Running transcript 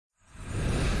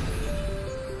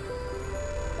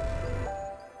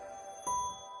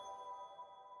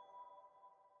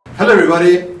Hello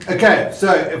everybody. Okay,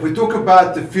 so if we talk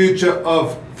about the future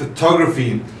of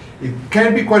photography, it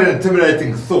can be quite an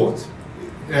intimidating thought.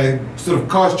 Sort of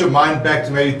cast your mind back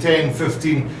to maybe 10,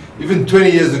 15, even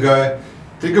 20 years ago.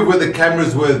 Think of where the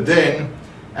cameras were then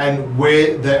and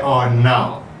where they are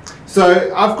now.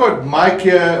 So I've got Mike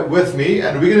here with me,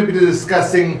 and we're going to be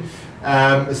discussing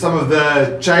some of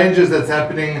the changes that's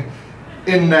happening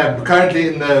currently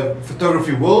in the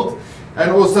photography world, and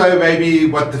also maybe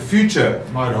what the future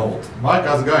might hold. Mike,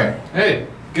 how's it going? Hey,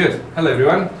 good. Hello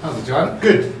everyone. How's it, John?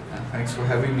 Good. Thanks for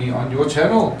having me on your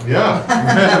channel. Yeah,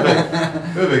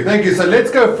 perfect. Thank you. So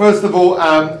let's go first of all.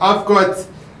 I've got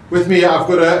with me, I've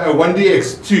got a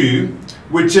 1DX2,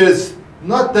 which is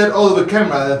not that old of a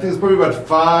camera. I think it's probably about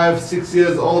 5-6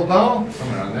 years old now.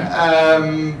 Somewhere around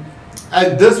there.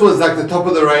 And this was like the top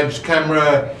of the range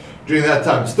camera during that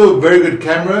time. Still a very good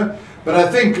camera, but I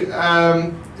think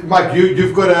Mike,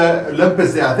 you've got a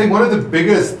Olympus there. I think one of the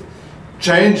biggest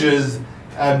changes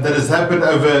that has happened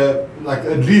over like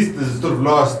at least the sort of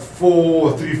last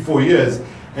 3-4 years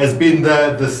has been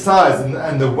the size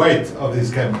and the weight of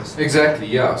these cameras. Exactly,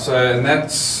 yeah. So, and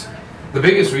that's the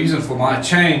biggest reason for my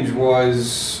change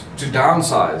was to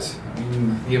downsize. I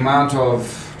mean, the amount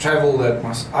of travel that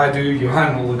I do,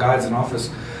 Johan, all the guys in office,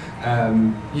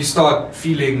 you start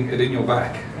feeling it in your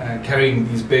back, carrying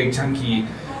these big chunky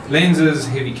lenses,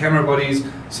 heavy camera bodies.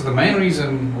 So the main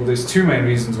reason, well, there's two main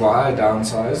reasons why I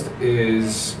downsized,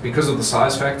 is because of the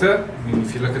size factor. I mean,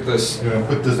 if you look at this,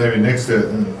 put this maybe next to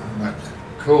it, like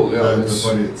cool, yeah, the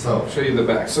body itself. Show you the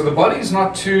back. So the body's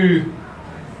not too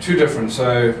different.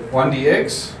 So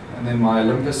 1DX, and then my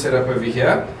Olympus setup over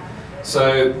here.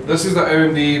 So this is the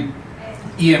OMD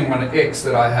EM1X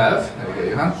that I have. There we go,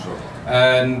 Johan. Sure.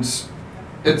 And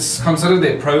it's considered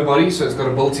their pro body, so it's got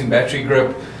a built-in battery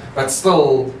grip, but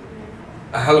still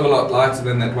a hell of a lot lighter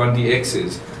than that 1DX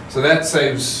is. So that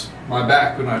saves my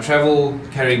back when I travel,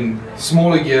 carrying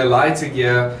smaller gear, lighter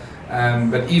gear,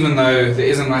 but even though there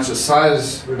isn't much a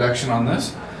size reduction on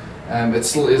this, it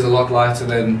still is a lot lighter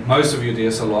than most of your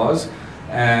DSLRs,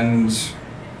 and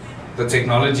the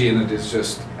technology in it is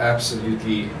just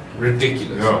absolutely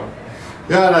ridiculous.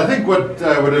 Yeah, and I think what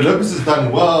Olympus has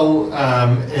done well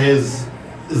is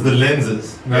the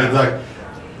lenses. You know, like,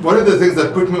 one of the things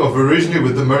that put me off originally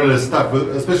with the mirrorless stuff,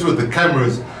 especially with the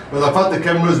cameras, was I thought the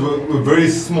cameras were very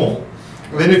small.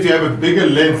 And then if you have a bigger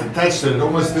lens attached to it, it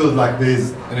almost feels like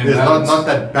there's not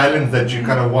that balance that you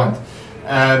kind of want.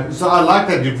 So I like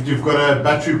that you've got a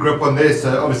battery grip on there.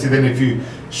 So obviously then if you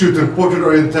shoot in portrait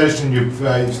orientation, you've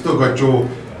still got your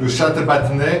shutter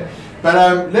button there.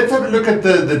 But let's have a look at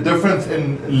the difference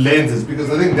in lenses,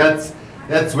 because I think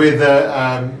that's where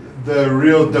the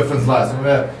real difference lies. I'm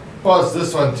gonna pass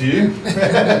this one to you.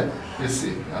 Let's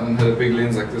see. I haven't had a big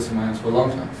lens like this in my hands for a long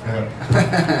time.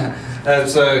 Yeah.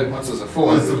 So what's this? A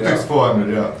 400? It's a fixed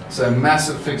 400, yeah. So a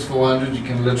massive fixed 400 you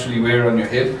can literally wear on your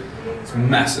head. It's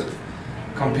massive.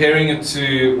 Comparing it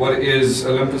to what is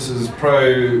Olympus's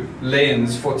Pro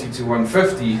lens 40 to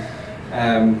 150, you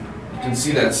can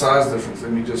see that size difference.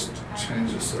 Let me just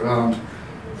change this around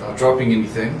without dropping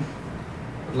anything.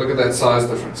 But look at that size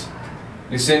difference.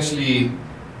 Essentially,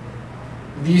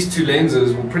 these two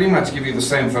lenses will pretty much give you the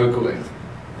same focal length.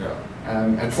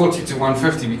 Yeah. At 40 to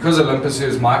 150, because Olympus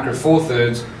is micro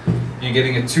 4/3, you're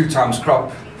getting a 2 times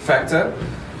crop factor.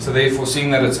 So therefore, seeing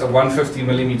that it's a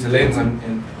 150mm lens, and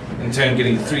in turn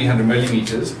getting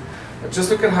 300mm. But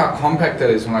just look at how compact that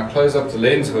is. When I close up the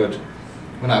lens hood,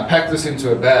 when I pack this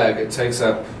into a bag, it takes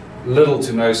up little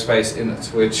to no space in it,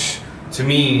 which to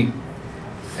me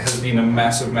has been a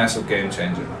massive game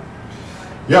changer.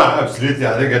 Yeah, absolutely.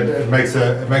 I think it makes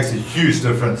a huge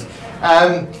difference.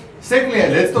 Secondly,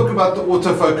 let's talk about the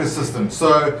autofocus system.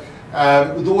 So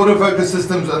the autofocus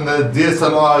systems on the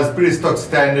DSLR is pretty stock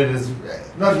standard.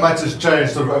 Not much has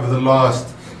changed sort of over the last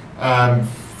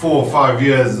 4 or 5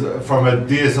 years from a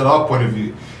DSLR point of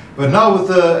view. But now with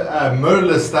the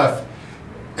mirrorless stuff,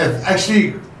 it's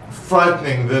actually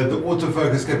frightening, the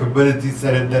autofocus capabilities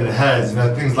that it has. You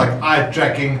know, things like eye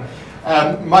tracking.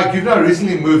 Mike, you've now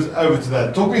recently moved over to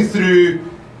that. Talk me through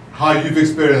how you've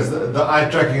experienced the eye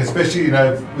tracking, especially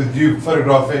with you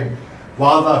photographing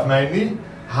wildlife mainly.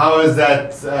 How has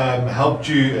that helped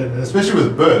you, especially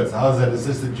with birds? How has that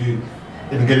assisted you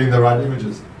in getting the right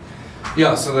images?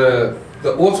 Yeah, so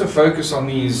the autofocus on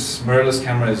these mirrorless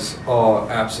cameras are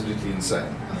absolutely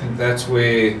insane. I think that's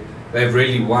where they've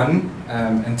really won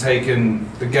and taken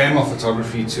the game of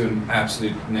photography to an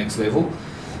absolute next level.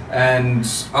 And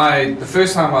the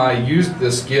first time I used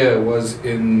this gear was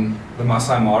in the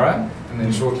Masai Mara, and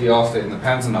then shortly after in the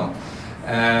Pantanal.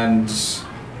 And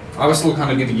I was still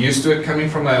kind of getting used to it. Coming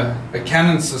from a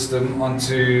Canon system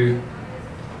onto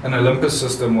an Olympus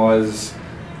system was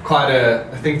quite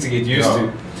a thing to get used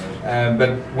to.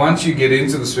 But once you get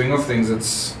into the swing of things,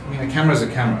 a camera's a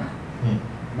camera.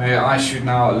 May I shoot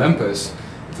now Olympus?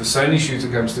 If a Sony shooter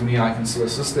comes to me, I can still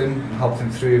assist them and help them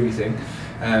through everything.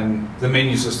 The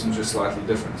menu systems are slightly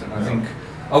different, and I think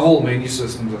of all menu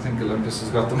systems, I think Olympus has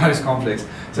got the most complex.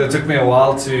 So it took me a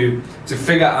while to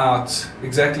figure out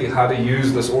exactly how to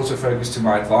use this autofocus to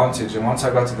my advantage. And once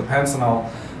I got to the Pantanal,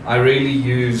 I really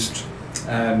used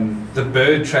the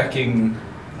bird tracking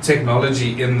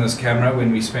technology in this camera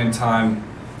when we spent time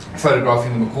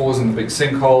photographing the macaws in the big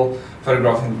sinkhole,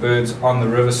 photographing the birds on the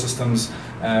river systems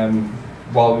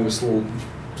while we were still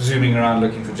zooming around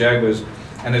looking for jaguars.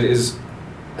 And it's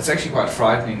actually quite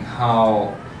frightening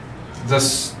how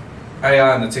this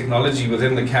AI and the technology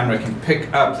within the camera can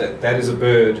pick up that is a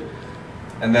bird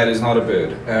and that is not a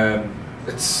bird.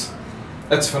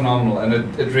 It's phenomenal, and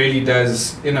it really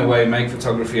does in a way make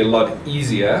photography a lot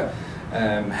easier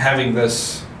having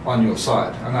this on your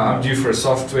side. And I'm due for a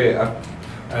software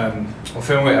or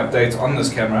firmware update on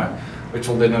this camera, which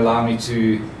will then allow me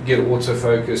to get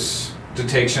autofocus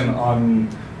detection on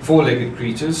four-legged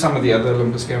creatures. Some of the other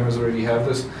Olympus cameras already have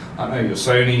this. I know your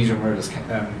Sonys, your mirrorless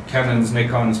Canons,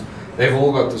 Nikons, they've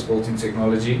all got this built-in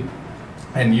technology.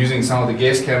 And using some of the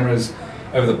guest cameras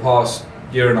over the past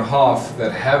year and a half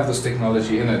that have this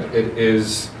technology in it,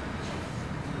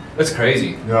 it's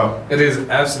crazy. Yeah. It is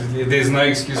absolutely, there's no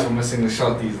excuse for missing the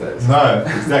shot these days. No,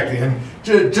 exactly. And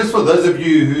just for those of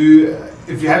you who,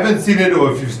 if you haven't seen it,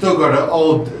 or if you've still got an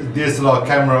old DSLR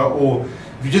camera, or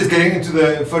if you're just getting into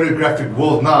the photographic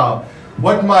world now,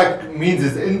 what Mike means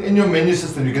is in your menu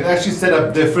system, you can actually set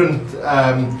up different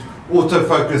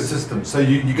autofocus systems. So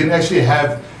you can actually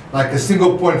have like a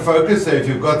single point focus. So if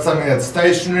you've got something that's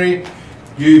stationary,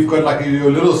 you've got like your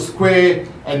little square,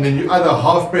 and then you either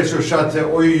half press your shutter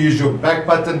or you use your back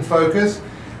button focus.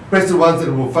 Press the ones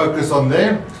that will focus on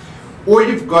there. Or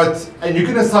you've got, and you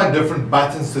can assign different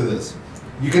buttons to this.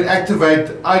 You can activate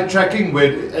eye tracking,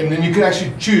 and then you can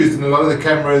actually choose in a lot of the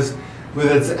cameras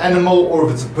whether it's an animal or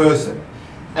if it's a person.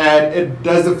 And it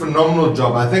does a phenomenal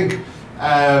job. I think,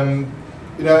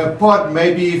 apart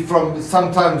maybe from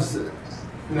sometimes,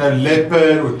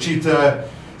 leopard or cheetah,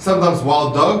 sometimes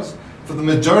wild dogs, for the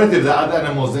majority of the other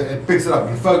animals, it picks it up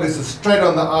and focuses straight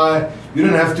on the eye. You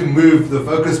don't have to move the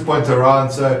focus point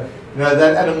around. So,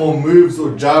 that animal moves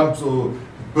or jumps or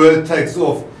bird takes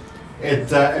off,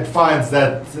 it finds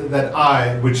that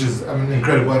eye, which is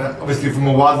incredible. And obviously, from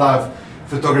a wildlife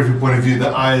photography point of view, the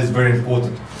eye is very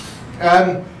important.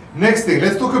 Next thing,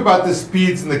 let's talk about the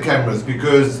speeds in the cameras,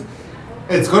 because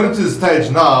it's gotten to the stage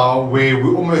now where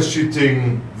we're almost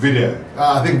shooting video.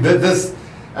 I think that this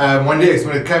 1DX,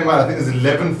 when it came out, I think it was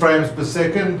 11 frames per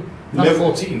second. No,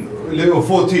 14. Or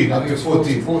 14, I think it's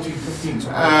 14. 15.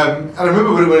 I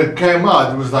remember when it came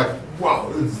out, it was like,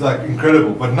 wow, it's like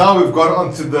incredible. But now we've gone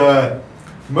onto the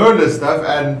mirrorless stuff,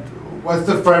 and what's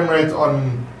the frame rate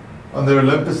on the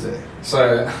Olympus there?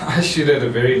 So I shoot at a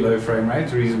very low frame rate.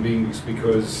 The reason being is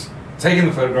because taking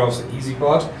the photographs is the easy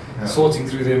part, sorting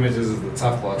through the images is the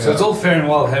tough part. So it's all fair and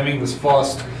well having this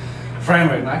fast frame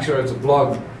rate. And actually I wrote a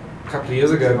blog a couple of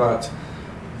years ago about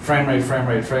frame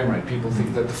rate. People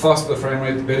think that the faster the frame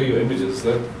rate, the better your images.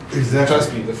 Exactly.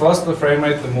 Trust me, the faster the frame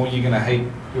rate, the more you're going to hate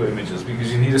your images,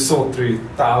 because you need to sort through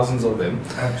thousands of them.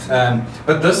 Absolutely.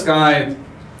 But this guy,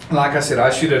 like I said,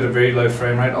 I shoot at a very low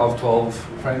frame rate of 12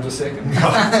 frames a second.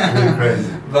 That's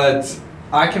crazy. But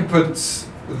I can put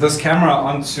this camera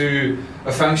onto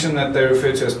a function that they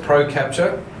refer to as Pro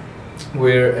Capture,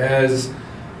 whereas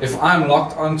if I'm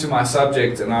locked onto my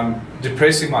subject and I'm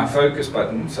depressing my focus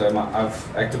button, so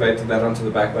I've activated that onto the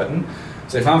back button,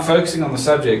 so if I'm focusing on the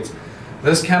subject,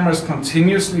 this camera is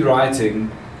continuously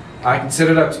writing. I can set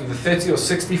it up to either 30 or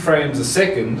 60 frames a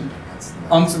second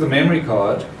onto the memory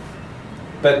card,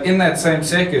 but in that same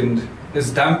second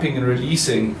is dumping and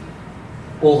releasing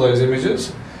all those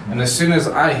images. And as soon as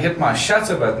I hit my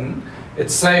shutter button,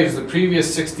 it saves the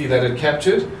previous 60 that it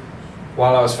captured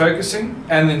while I was focusing,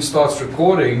 and then starts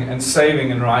recording and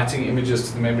saving and writing images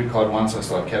to the memory card once I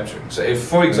start capturing. So if,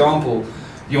 for example,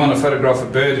 you want to photograph a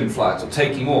bird in flight or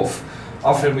taking off,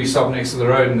 often we stop next to the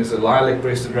road and there's a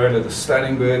lilac-breasted roller, the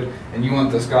stunning bird, and you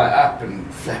want this guy up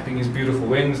and flapping his beautiful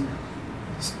wings,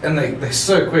 and they're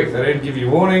so quick, they don't give you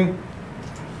warning.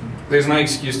 There's no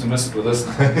excuse to miss it with this.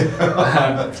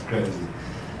 That's crazy.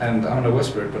 And I'm going to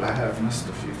whisper it, but I have missed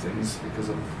a few things because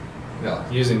of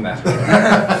using that.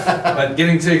 But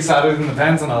getting too excited in the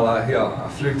Pantanal, I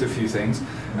fluked a few things.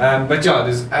 But yeah, it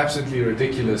is absolutely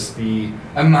ridiculous the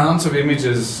amount of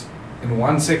images in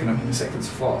 1 second. I mean, a second's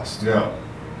fast. Yeah.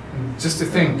 And just to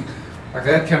think, like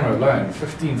that camera alone,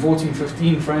 15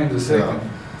 frames a second. Yeah.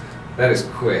 That is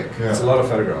quick. Yeah. It's a lot of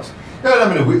photographs. Yeah,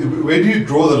 I mean, where do you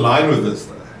draw the line with this,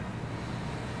 though?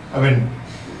 I mean,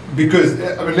 because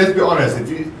let's be honest.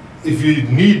 If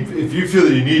you feel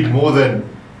that you need more than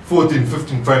 14,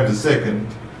 15 frames a second,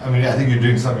 I mean, I think you're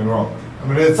doing something wrong. I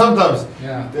mean, it's sometimes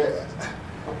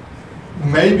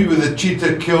maybe with a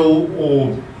cheetah kill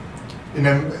or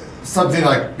something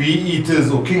like bee eaters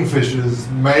or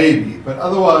kingfishers, maybe, but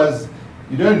otherwise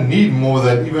you don't need more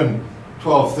than even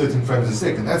 12, 13 frames a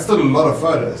second. That's still a lot of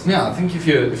photos. Yeah, I think if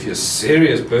you're a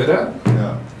serious birder,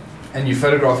 and you're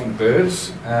photographing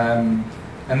birds, and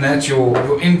that's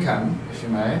your income, if you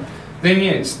may, then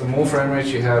yes, the more frame rates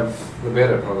you have, the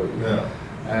better probably.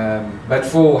 Yeah. But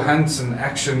for hunts and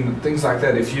action, things like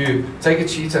that, if you take a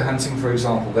cheetah hunting, for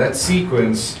example, that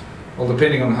sequence, well,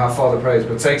 depending on how far the prey is,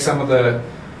 but take some of the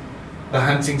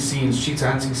hunting scenes, cheetah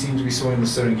hunting scenes we saw in the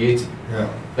Serengeti. Yeah.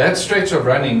 That stretch of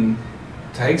running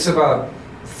takes about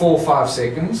 4 or 5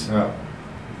 seconds,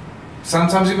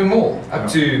 sometimes even more, up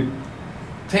to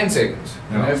 10 seconds,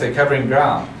 you know, if they're covering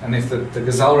ground and if the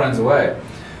gazelle runs away.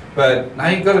 But now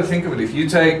you've got to think of it, if you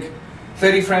take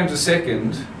 30 frames a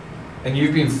second and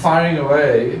you've been firing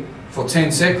away for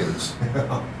 10 seconds,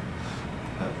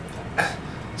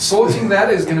 sorting that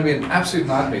is going to be an absolute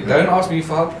nightmare. Don't ask me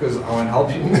for help because I won't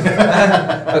help you.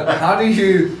 But how do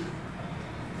you...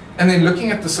 And then looking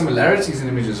at the similarities in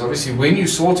images, obviously when you're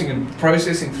sorting and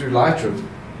processing through Lightroom,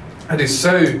 it is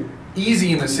so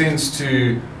easy in a sense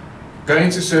to go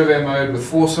into survey mode with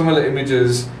 4 similar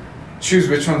images, choose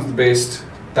which one's the best,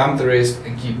 dump the rest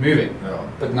and keep moving. Yeah.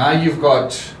 But now you've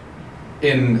got,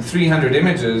 in 300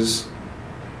 images,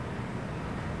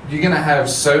 you're going to have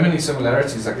so many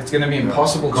similarities, like it's going to be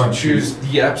impossible to choose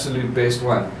the absolute best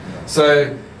one. Yeah.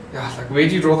 So, like where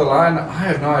do you draw the line? I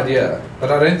have no idea, but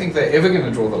I don't think they're ever going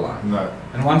to draw the line. No.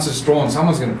 And once it's drawn,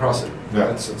 someone's going to cross it.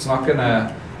 Yeah. It's not going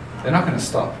to, they're not going to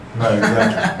stop. No,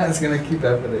 exactly. It's going to keep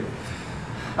happening.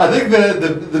 I think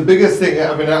the biggest thing,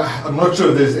 I mean, I'm not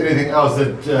sure if there's anything else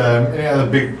that, any other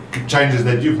big changes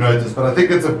that you've noticed, but I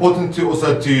think it's important to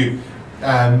also to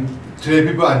let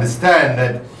people understand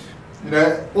that, you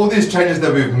know, all these changes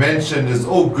that we've mentioned is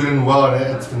all good and well, and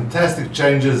it's fantastic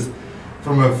changes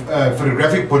from a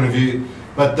photographic point of view,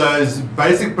 but those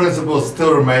basic principles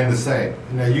still remain the same.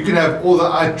 You know, you can have all the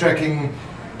eye tracking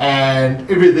and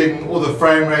everything, all the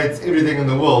frame rates, everything in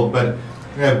the world, but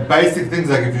you know, basic things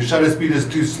like if your shutter speed is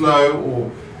too slow,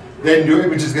 or then your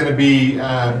image is going to be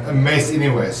a mess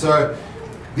anyway. So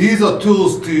these are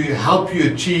tools to help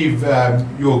you achieve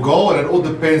your goal, and it all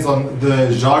depends on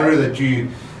the genre that you're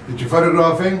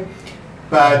photographing.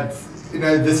 But you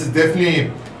know, this is definitely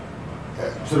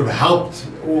sort of helped,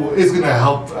 or is going to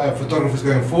help photographers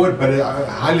going forward. But I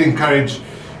highly encourage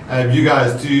you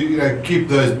guys to keep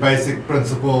those basic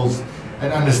principles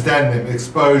and understand them,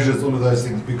 exposures, all of those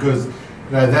things, because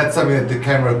that's something that the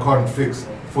camera can't fix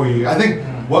for you. I think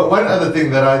one other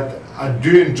thing that I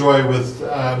do enjoy with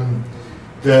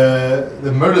the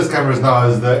mirrorless cameras now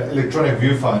is the electronic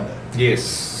viewfinder.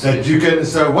 Yes. That you can.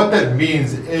 So what that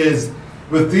means is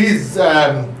with these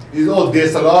old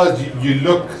DSLRs, you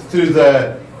look through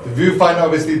the viewfinder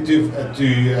obviously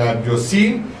to your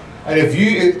scene, and if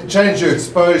you change your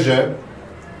exposure,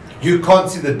 you can't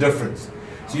see the difference.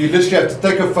 So you literally have to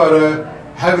take a photo,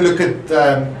 have a look at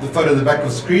the photo at the back of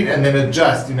the screen, and then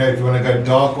adjust, if you want to go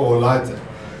darker or lighter.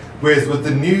 Whereas with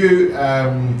the new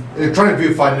electronic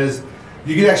viewfinders,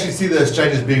 you can actually see those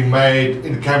changes being made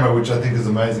in camera, which I think is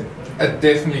amazing. It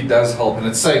definitely does help, and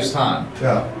it saves time.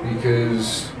 Yeah.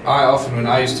 Because I often, when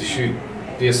I used to shoot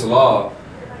DSLR,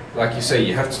 like you say,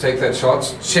 you have to take that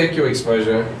shot, check your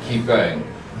exposure, keep going.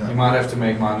 Yeah. You might have to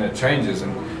make minor changes,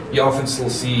 and you often still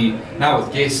see, now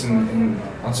with guests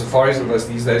on safaris with us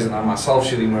these days, and I myself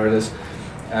shooting mirrorless,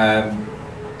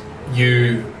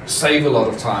 you save a lot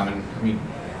of time. And I mean,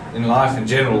 in life in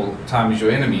general, time is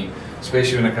your enemy,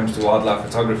 especially when it comes to wildlife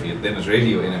photography. Then it's really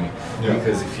your enemy. Yeah.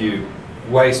 Because if you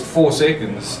waste 4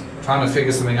 seconds trying to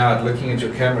figure something out, looking at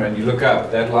your camera, and you look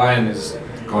up, that lion is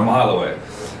a mile away.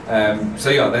 So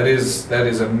yeah, that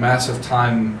is a massive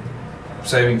time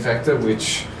saving factor,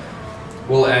 which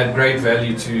will add great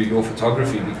value to your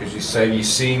photography, because you're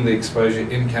seeing the exposure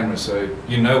in camera, so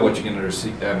you know what you're going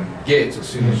to get as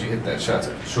soon as you hit that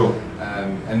shutter. Sure.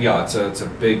 And yeah, it's a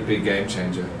big game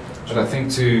changer. But I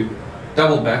think to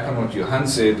double back on what Johan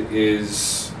said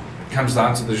comes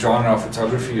down to the genre of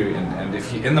photography, and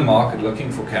if you're in the market looking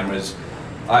for cameras,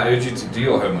 I urge you to do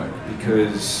your homework,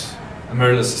 because a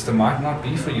mirrorless system might not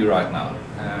be for you right now.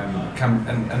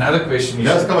 And another question. It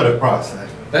does come at a price. Eh?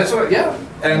 That's what, yeah.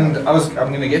 And I'm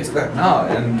going to get to that now.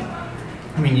 And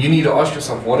I mean, you need to ask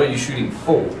yourself, what are you shooting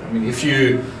for? I mean, if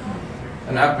you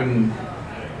an up and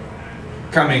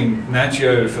coming Nat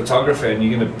Geo photographer and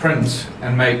you're going to print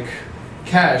and make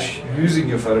cash using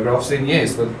your photographs, then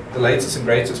yes, the latest and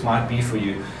greatest might be for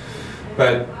you.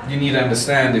 But you need to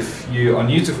understand, if you are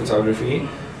new to photography,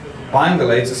 buying the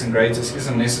latest and greatest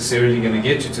isn't necessarily going to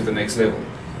get you to the next level.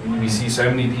 We see so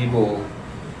many people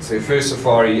say first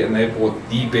safari and they bought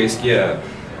the best gear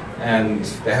and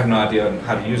they have no idea on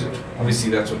how to use it. Obviously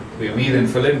that's where we then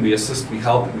fill in, we assist, we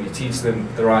help, and we teach them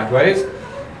the right ways.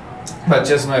 But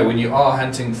just know, when you are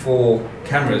hunting for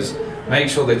cameras, make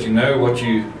sure that you know what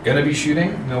you're going to be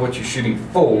shooting, know what you're shooting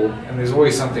for, and there's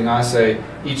always something I say,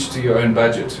 each to your own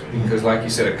budget, because like you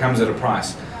said, it comes at a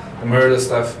price. The mirrorless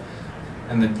stuff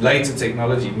and the later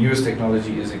technology, newest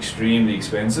technology, is extremely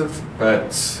expensive,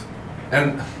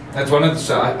 and that's one of the,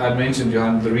 so I mentioned,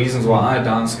 Johan, the reasons why I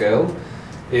downscaled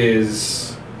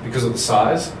is because of the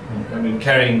size. I mean,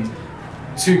 carrying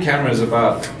 2 cameras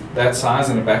about that size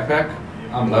in a backpack,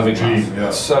 I'm loving it. Yeah.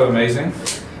 It's so amazing.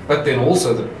 But then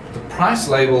also the price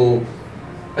label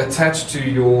attached to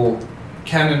your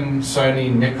Canon,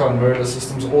 Sony, Nikon mirrorless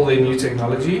systems, all their new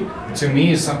technology, to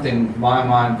me is something my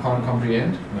mind can't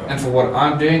comprehend. No. And for what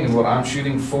I'm doing and what I'm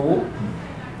shooting for,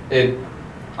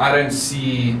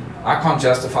 I can't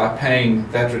justify paying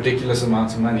that ridiculous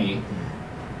amount of money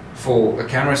for a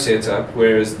camera setup,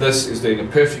 whereas this is doing a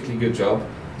perfectly good job.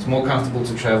 It's more comfortable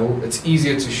to travel. It's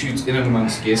easier to shoot in and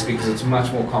amongst guests because it's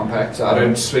much more compact. So I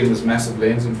don't swing this massive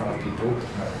lens in front of people.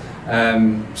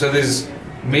 So there's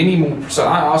many more. So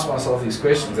I ask myself these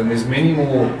questions, and there's many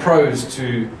more pros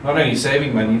to not only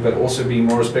saving money but also being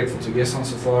more respectful to guests on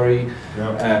safari,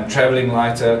 traveling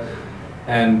lighter.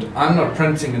 And I'm not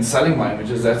printing and selling my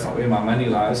images. That's not where my money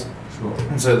lies. Sure.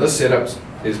 And so this setup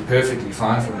is perfectly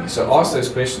fine for me. So ask those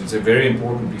questions. They're very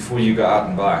important before you go out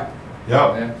and buy.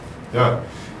 Yeah.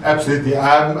 Absolutely.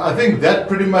 I think that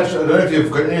pretty much, I don't know if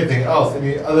you've got anything else,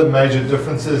 any other major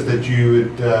differences that you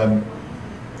would...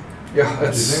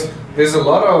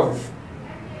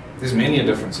 there's many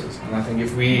differences. And I think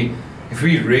if we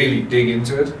really dig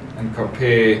into it and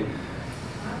compare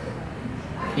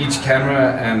each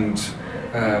camera and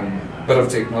bit of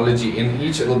technology in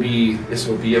each, this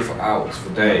will be here for hours, for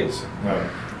days.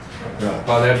 Yeah.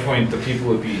 By that point, the people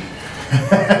would be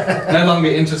no longer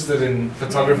interested in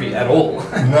photography at all.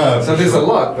 No. So there's a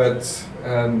lot, but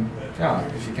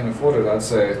if you can afford it, I'd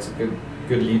say it's a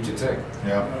good leap to take.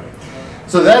 Yeah.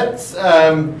 So that's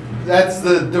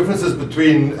the differences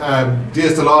between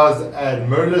DSLRs and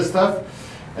mirrorless stuff.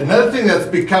 Another thing that's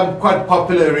become quite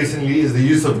popular recently is the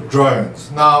use of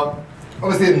drones. Now,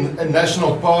 obviously in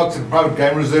national parks and private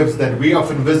game reserves that we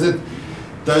often visit,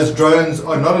 those drones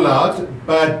are not allowed,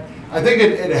 but I think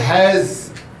it has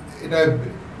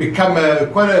become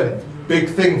quite a big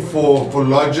thing for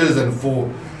lodges and for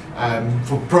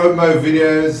promo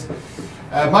videos.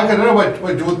 Mike, I don't know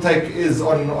what your take is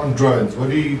on drones. Where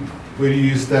do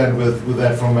you stand with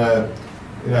that from a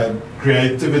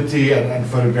creativity and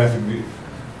photographic view?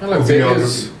 Well, look,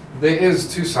 there is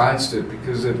 2 sides to it,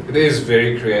 because it is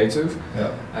very creative,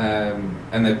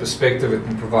 and the perspective it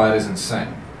can provide is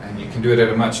insane, and you can do it at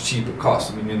a much cheaper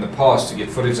cost. I mean, in the past, to get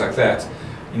footage like that,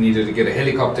 you needed to get a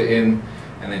helicopter in,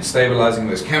 and then stabilizing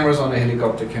those cameras on a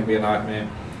helicopter can be a nightmare.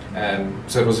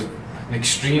 So it was an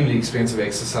extremely expensive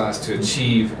exercise to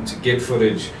achieve and to get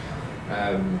footage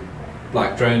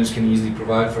like drones can easily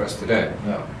provide for us today.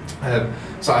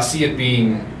 So I see it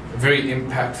being very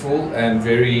impactful and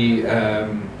very,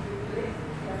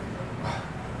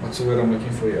 what's the word I'm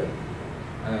looking for here?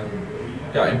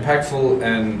 Impactful,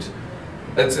 and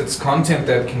it's content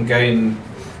that can gain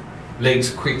legs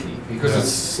quickly, because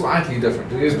it's slightly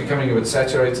different. It is becoming a bit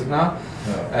saturated now.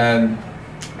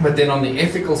 But then on the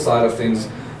ethical side of things,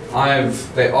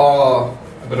 they are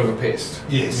a bit of a pest.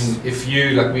 Yes. I mean, if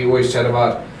you, like we always chat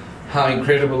about, how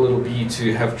incredible it'll be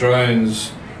to have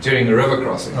drones during a river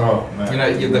crossing. Oh,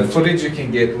 man. The footage you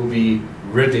can get will be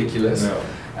ridiculous,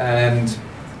 and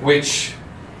which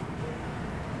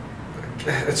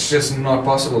it's just not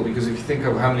possible, because if you think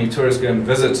of how many tourists go and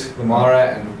visit the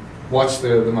Mara and watch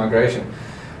the migration,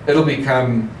 it'll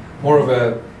become more of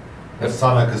a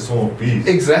sound like a swarm of bees.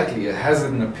 Exactly, a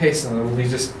hazard and a pest, and it'll be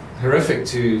just horrific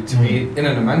to be in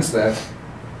and amongst that.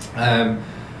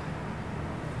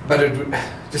 But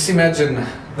just imagine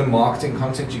the marketing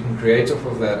content you can create off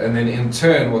of that, and then in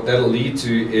turn what that'll lead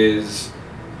to is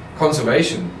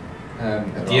conservation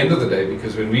at the end of the day,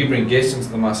 because when we bring guests into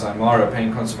the Masai Mara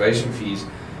paying conservation fees,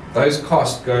 those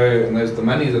costs go, and the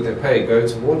money that they pay go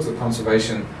towards the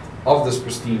conservation of this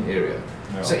pristine area.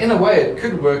 Yeah. So in a way, it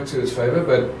could work to its favor,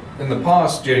 but in the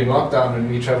past, during lockdown, when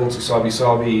we traveled to Sabi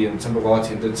Sabi and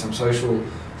Timbavati and did some social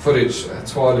footage at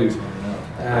Swalu,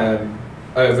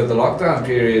 over the lockdown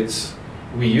periods,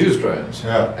 we used drones.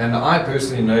 Yeah. And I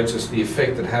personally noticed the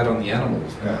effect it had on the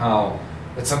animals, and how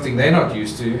it's something they're not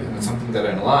used to, and it's something they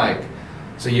don't like.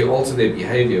 So you alter their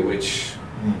behavior, which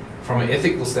from an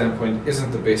ethical standpoint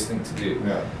isn't the best thing to do,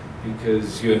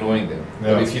 because you're annoying them.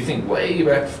 But if you think way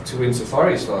back to when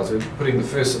safari started, putting the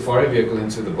first safari vehicle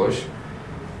into the bush,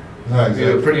 we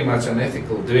were pretty much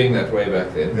unethical doing that way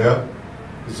back then.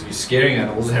 Because you're scaring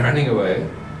animals, they're running away.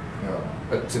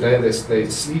 But today they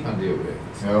sleep under your wings.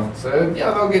 So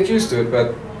yeah, they'll get used to it,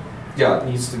 but yeah, it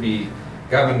needs to be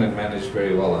governed and managed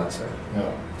very well, I'd say.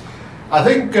 I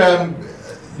think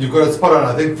you've got it spot on.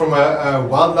 I think from a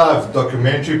wildlife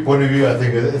documentary point of view, I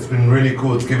think it's been really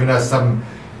cool. It's given us some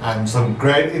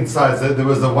great insights. There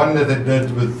was the one that they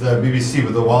did with BBC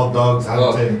with the wild dogs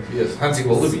hunting. Yes, hunting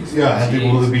wildebeest. Yeah,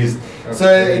 hunting wildebeest.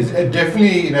 So it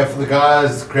definitely, for the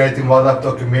guys creating wildlife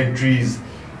documentaries,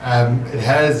 it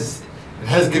has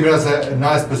given us a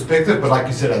nice perspective. But like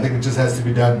you said, I think it just has to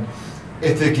be done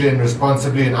ethically and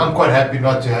responsibly. And I'm quite happy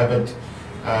not to have it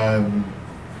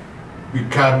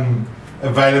become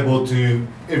available to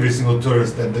every single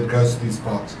tourist that goes to these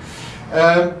parks.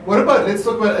 What about, let's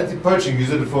talk about anti-poaching, use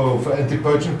it for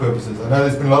anti-poaching purposes. I know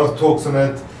there's been a lot of talks on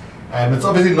it, and it's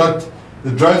obviously not,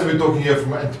 the drones we're talking here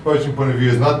from an anti-poaching point of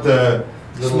view is not the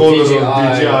small little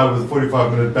DJI with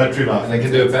 45-minute battery life. And they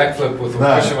can do a backflip with a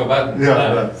push of a button.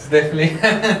 It's definitely.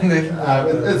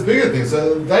 It's bigger things,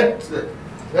 so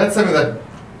that's something that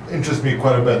interests me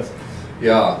quite a bit.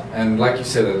 Yeah, and like you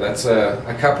said, that's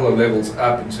a couple of levels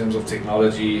up in terms of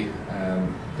technology,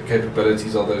 the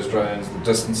capabilities of those drones, the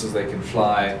distances they can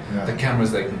fly, the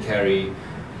cameras they can carry,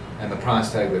 and the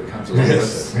price tag that comes along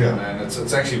with it. And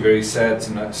it's actually very sad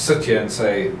to sit here and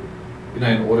say,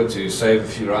 in order to save a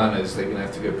few rhinos, they're going to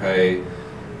have to go pay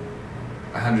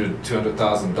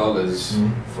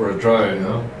 $100,000-$200,000 for a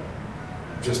drone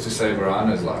just to save a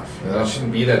rhino's life. That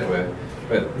shouldn't be that way.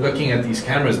 But looking at these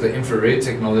cameras, the infrared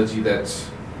technology that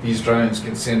these drones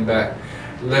can send back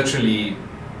literally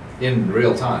in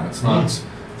real time. It's not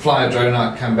fly a drone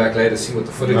out, come back later, see what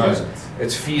the footage is.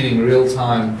 It's feeding real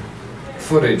time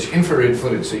footage, infrared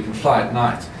footage, so you can fly at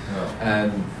night.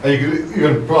 And you can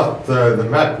even plot the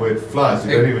map where it flies.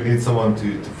 You don't even need someone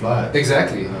to fly it.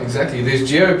 Exactly. There's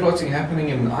geo-plotting happening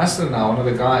in Iceland now. One of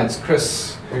the guides,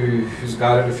 Chris, who's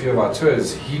guided a few of our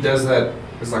tours, he does that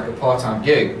as like a part-time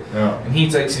gig. And he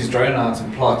takes his drone out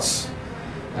and plots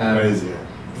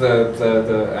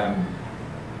the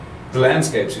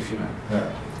landscapes, if you know.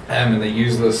 And they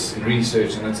use this in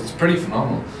research, and it's pretty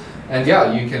phenomenal. And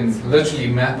you can literally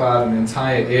map out an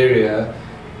entire area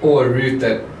or a route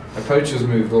that a poacher's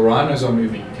moved or rhinos are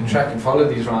moving. You can track and follow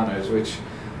these rhinos, which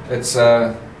it's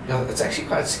actually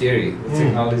quite scary, the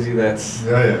technology that's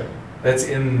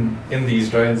in these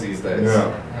drones these days.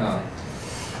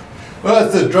 Well,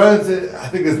 the drones, I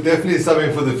think, is definitely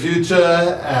something for the future.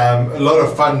 A lot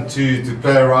of fun to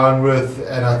play around with,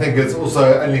 and I think it's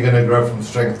also only going to grow from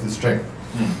strength to strength.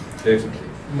 Definitely.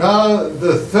 Now,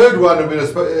 the third one I'm going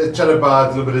to chat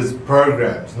about a little bit is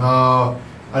programs. Now,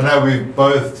 I know we've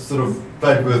both sort of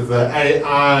played with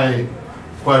AI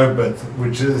quite a bit,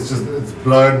 which is it's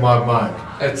blown my mind.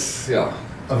 I'm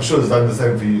sure it's done the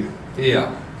same for you.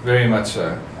 Yeah, very much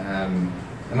so.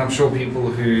 And I'm sure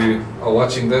people who are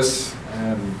watching this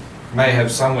may have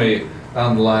somewhere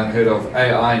down the line heard of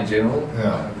AI in general,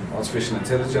 artificial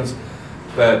intelligence,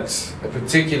 but a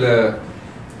particular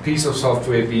piece of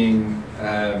software being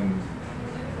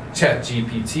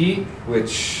ChatGPT,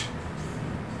 which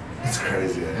it's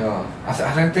crazy. I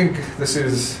don't think this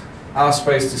is our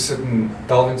space to sit and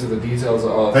delve into the details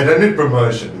of. They don't need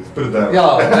promotion, let's put it that way.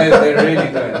 Yeah, they really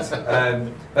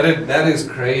don't. But that is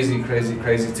crazy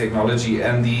technology,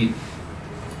 and the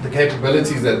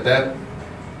capabilities that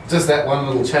just that one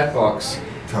little chat box,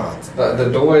 the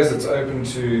doorways it's open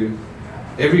to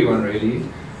everyone really,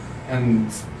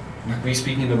 and we're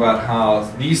speaking about how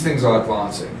these things are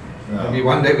advancing. Maybe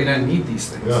one day we don't need these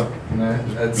things.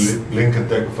 It's blink and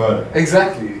take a photo.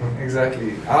 Exactly.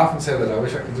 I often say that I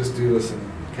wish I could just do this and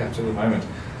capture the moment.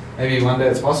 Maybe one day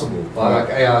it's possible. Buy like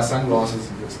AI sunglasses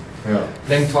and just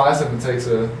blink twice and it takes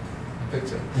a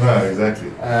picture. No, exactly.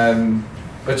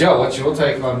 But what's your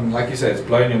take on, like you said, it's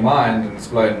blown your mind, and it's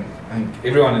blown, I think,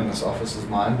 everyone in this office's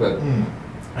mind, but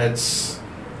it's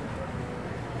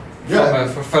from a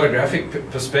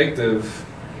photographic perspective,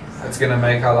 it's going to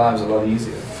make our lives a lot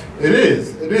easier. It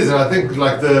is, and I think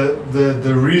like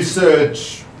the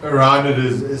research around it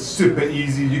is super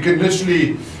easy. You can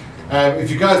literally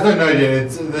If you guys don't know yet,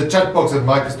 it's the chat box that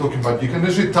Mike is talking about. You can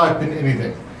literally type in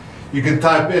anything. You can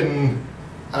type in,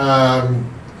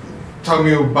 tell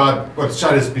me about what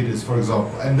shutter speed is, for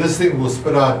example, and this thing will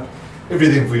spit out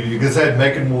everything for you. You can say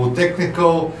make it more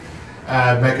technical,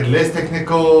 make it less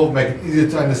technical, make it easier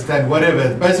to understand, whatever.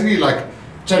 It's basically like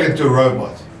chatting to a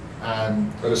robot.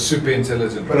 But a super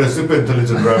intelligent robot.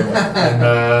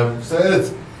 And so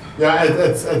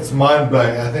it's mind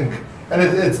blowing, I think, and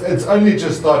it's only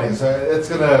just starting. So it's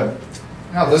gonna.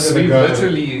 Now we've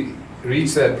literally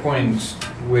reached that point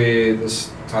where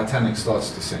this Titanic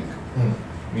starts to sink.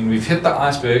 I mean, we've hit the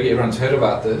iceberg. Everyone's heard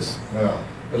about this. Yeah.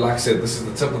 But like I said, this is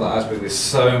the tip of the iceberg. There's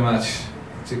so much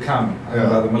to come. And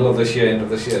by the middle of this year, end of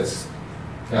this year,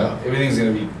 everything's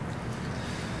going to be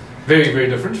very, very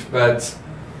different. But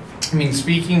I mean,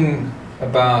 speaking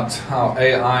about how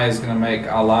AI is going to make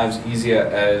our lives easier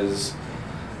as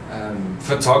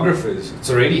photographers, it's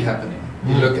already happening.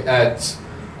 You look at,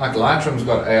 like, Lightroom's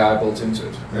got AI built into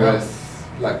it with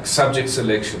like subject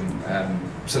selection,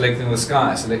 selecting the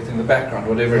sky, selecting the background,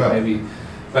 whatever it may be.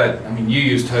 But I mean, you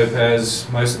use Topaz.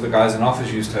 Most of the guys in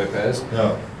office use Topaz.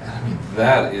 Yeah. And I mean,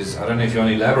 that is, I don't know if you want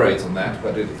to elaborate on that,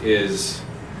 but that is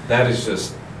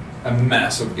just a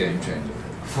massive game changer.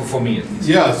 For me at least.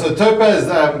 Yeah, so Topaz,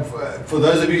 for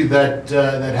those of you that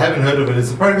haven't heard of it,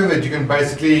 it's a program that you can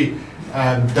basically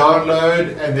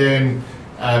download and then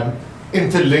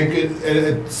interlink it.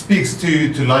 It speaks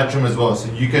to Lightroom as well,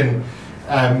 so you can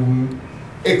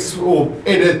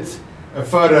edit a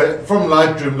photo from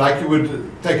Lightroom like you would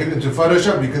take it into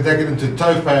Photoshop. You can take it into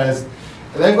Topaz.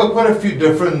 And they've got quite a few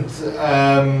different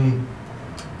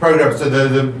programs. So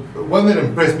the one that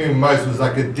impressed me most was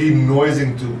like a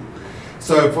denoising tool.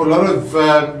 So for a lot of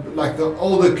like the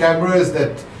older cameras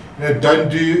that don't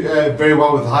do very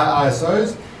well with high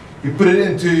ISOs, you put it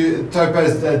into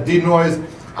Topaz denoise.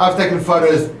 I've taken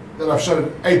photos that I've shot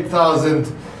at 8,000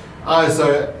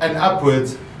 ISO and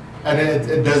upwards, and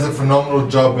it does a phenomenal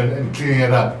job in cleaning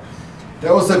it up. They've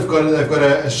got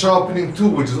a sharpening tool,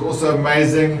 which is also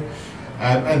amazing.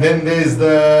 And then there's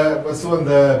the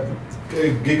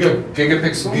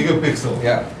Gigapixel. Gigapixel.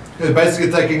 Yeah. It's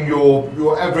basically taking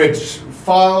your average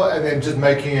file and then just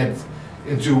making it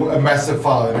into a massive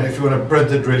file. And if you want to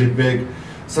print it really big,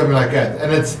 something like that.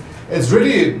 And it's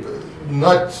really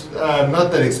not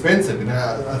that expensive.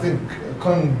 I think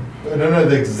I don't know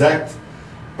the exact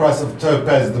price of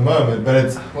Topaz at the moment,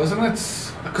 but wasn't it,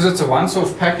 because it's a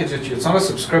once-off package. It's not a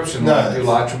subscription like your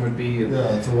Lightroom would be.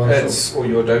 Yeah, it's a once-off. Or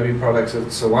your Adobe products.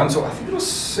 It's a once-off. I think it was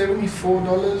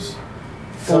 $74.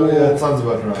 That sounds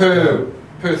about right.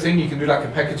 Per thing. You can do like a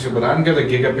package, but I don't go the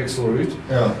gigapixel route.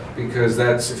 Yeah. Because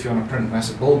that's if you want to print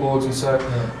massive billboards and so.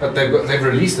 Yeah. But they've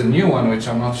released a new one, which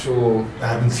I'm not sure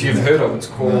if you've heard of. It's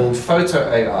called Photo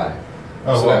AI.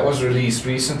 So that was released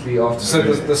recently after. So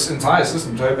this entire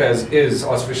system, Topaz, is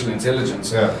artificial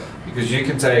intelligence. Yeah. Because you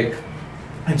can take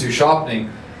into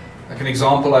sharpening. Like an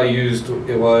example I used,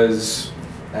 it was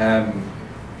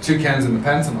toucans in the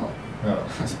Pantanal. Yeah.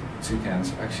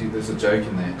 Toucans. Actually, there's a joke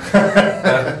in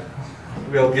there.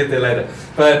 We'll get there later.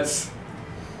 But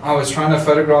I was trying to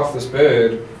photograph this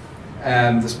bird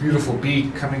and this beautiful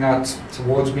beak coming out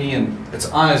towards me, and its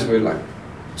eyes were like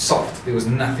soft. There was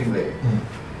nothing there.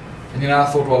 And I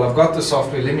thought, well, I've got the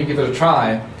software, let me give it a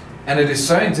try. And it is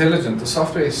so intelligent, the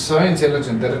software is so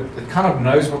intelligent that it kind of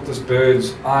knows what this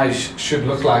bird's eyes should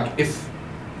look like if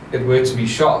it were to be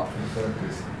sharp.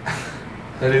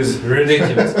 That is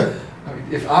ridiculous. I mean,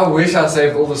 if I wish I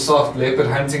saved all the soft leopard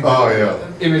hunting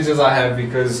images I have,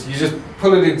 because you just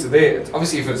pull it into there.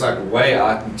 Obviously if it's like way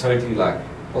out and totally like,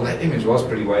 well, that image was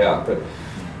pretty way out, but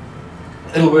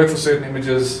it'll work for certain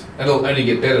images. It'll only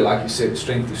get better, like you said,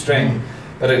 strength to strength.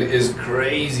 But it is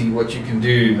crazy what you can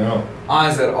do. Yeah.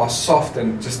 Eyes that are soft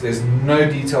and just there's no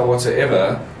detail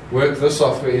whatsoever, work the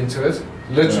software into it,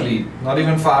 literally not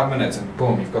even 5 minutes, and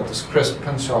boom, you've got this crisp,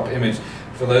 pin-sharp image.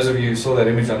 For those of you who saw that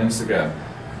image on Instagram.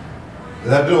 Is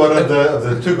that the one of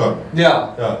the toucan?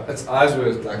 Yeah. Its eyes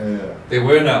were like, there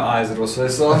were no eyes, it was so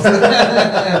soft.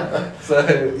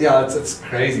 So yeah, it's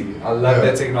crazy. I love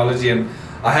that technology, and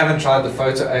I haven't tried the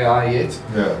Photo AI yet,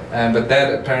 but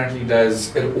that apparently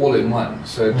does it all in one.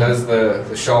 So it does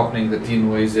the sharpening, the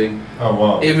denoising,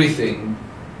 everything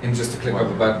in just a click of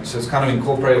a button. So it's kind of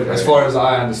incorporated, as far as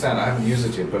I understand. I haven't used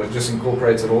it yet, but it just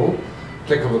incorporates it all.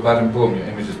 Click of a button, boom, your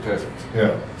image is perfect.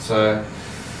 Yeah. So.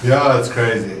 Yeah, that's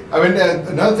crazy. I mean,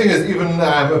 another thing is even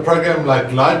a program like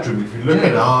Lightroom. If you look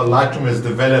at how Lightroom has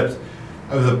developed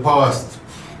over the past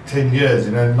 10 years,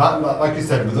 like you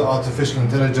said, with the artificial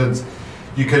intelligence,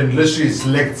 you can literally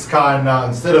select sky now.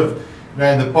 Instead of,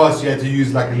 in the past you had to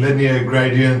use like a linear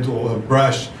gradient or a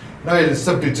brush. Now you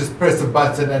simply just press a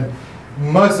button, and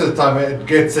most of the time it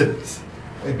gets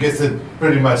it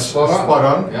pretty much spot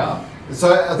on. Yeah.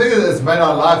 So I think it's made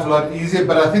our life a lot easier.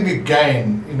 But I think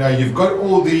again, you know, you've got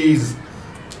all these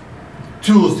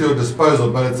tools to your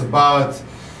disposal, but it's about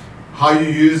how you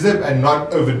use them and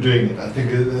not overdoing it. I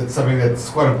think it's something that's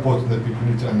quite important that people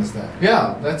need to understand.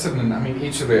 Yeah, that's it. I mean,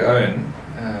 each of their own.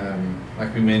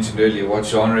 Like we mentioned earlier, what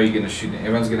genre are you going to shoot in?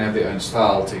 Everyone's going to have their own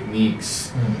style,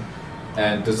 techniques,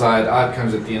 and desired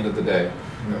outcomes at the end of the day.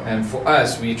 Yeah. And for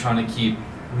us, we're trying to keep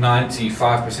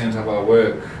 95% of our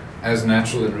work as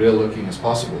natural and real looking as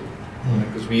possible.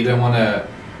 Because we don't want to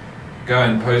go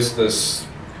and post this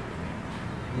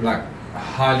like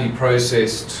highly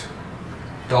processed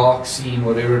dark scene,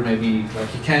 whatever it may be.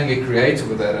 Like, you can get creative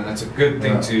with that, and that's a good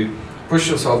thing to push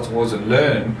yourself towards and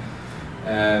learn.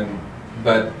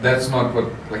 But that's not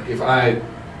what, like, if I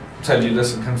tell you,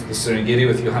 listen, come to the Serengeti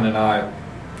with Johan and I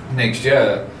next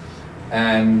year,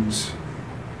 and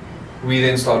we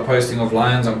then start posting of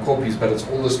lions on corpies, but it's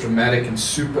all this dramatic and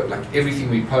super, like,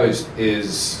 everything we post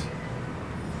is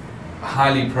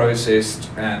highly processed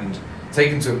and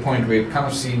taken to a point where it kind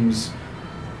of seems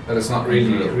that it's not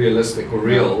really realistic or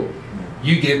real.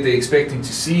 You get there expecting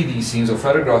to see these scenes or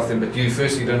photograph them, but you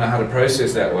firstly don't know how to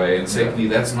process that way, and secondly,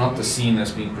 that's not the scene that's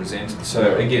being presented.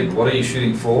 So again, what are you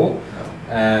shooting for?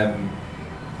 And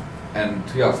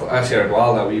yeah, for us here at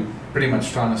Wilder, we're pretty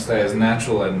much trying to stay as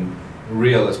natural and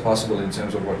real as possible in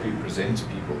terms of what we present to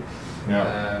people.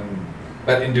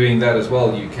 But in doing that as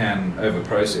well, you can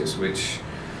over-process, which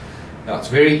it's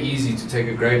very easy to take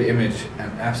a great image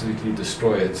and absolutely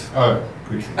destroy it. Oh,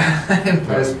 quickly. In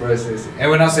post-processing.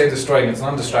 And when I say destroying, it's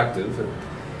non-destructive.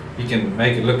 You can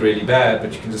make it look really bad,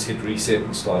 but you can just hit reset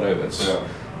and start over.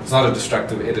 It's not a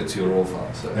destructive edit to your raw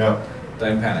file, so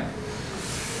don't panic.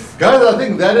 Guys, I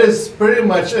think that is pretty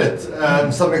much it.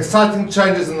 Some exciting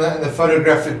changes in the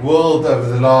photographic world over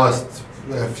the last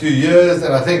few years,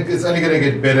 and I think it's only going to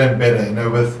get better and better. You know,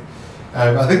 with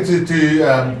I think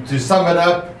to sum it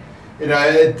up, you know,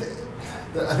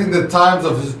 I think the times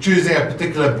of choosing a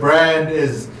particular brand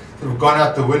is sort of gone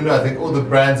out the window. I think all the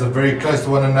brands are very close to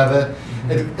one another.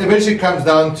 It eventually comes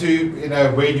down to, you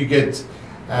know, where you get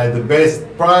the best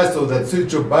price, or that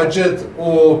suits your budget,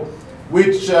 or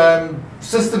which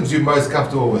systems you're most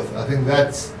comfortable with. I think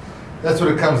that's what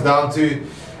it comes down to.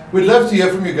 We'd love to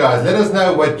hear from you guys. Let us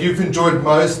know what you've enjoyed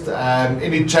most,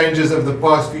 any changes over the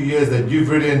past few years that you've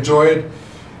really enjoyed,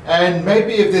 and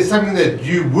maybe if there's something that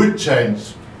you would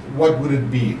change, what would it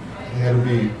be? I think that would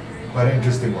be quite an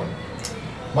interesting one.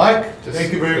 Mike,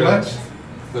 thank you very much.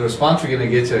 The response we're going to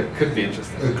get here could be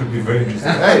interesting. It could be very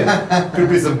interesting. Hey, could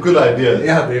be some good ideas.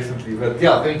 Yeah, definitely. But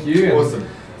yeah, thank you. Awesome.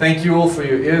 Thank you all for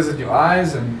your ears and your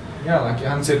eyes, and yeah, like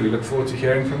Johan said, we look forward to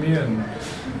hearing from you, and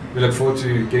we look forward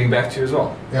to getting back to you as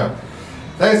well. Yeah.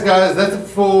 Thanks, guys. That's it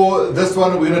for this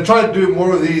one. We're going to try to do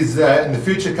more of these in the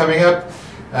future coming up.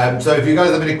 So if you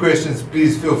guys have any questions,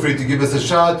 please feel free to give us a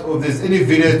shout, or if there's any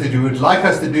videos that you would like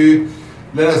us to do,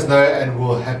 let us know and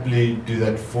we'll happily do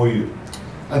that for you.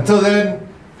 Until then,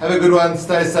 have a good one,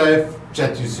 stay safe,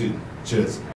 chat to you soon.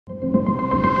 Cheers.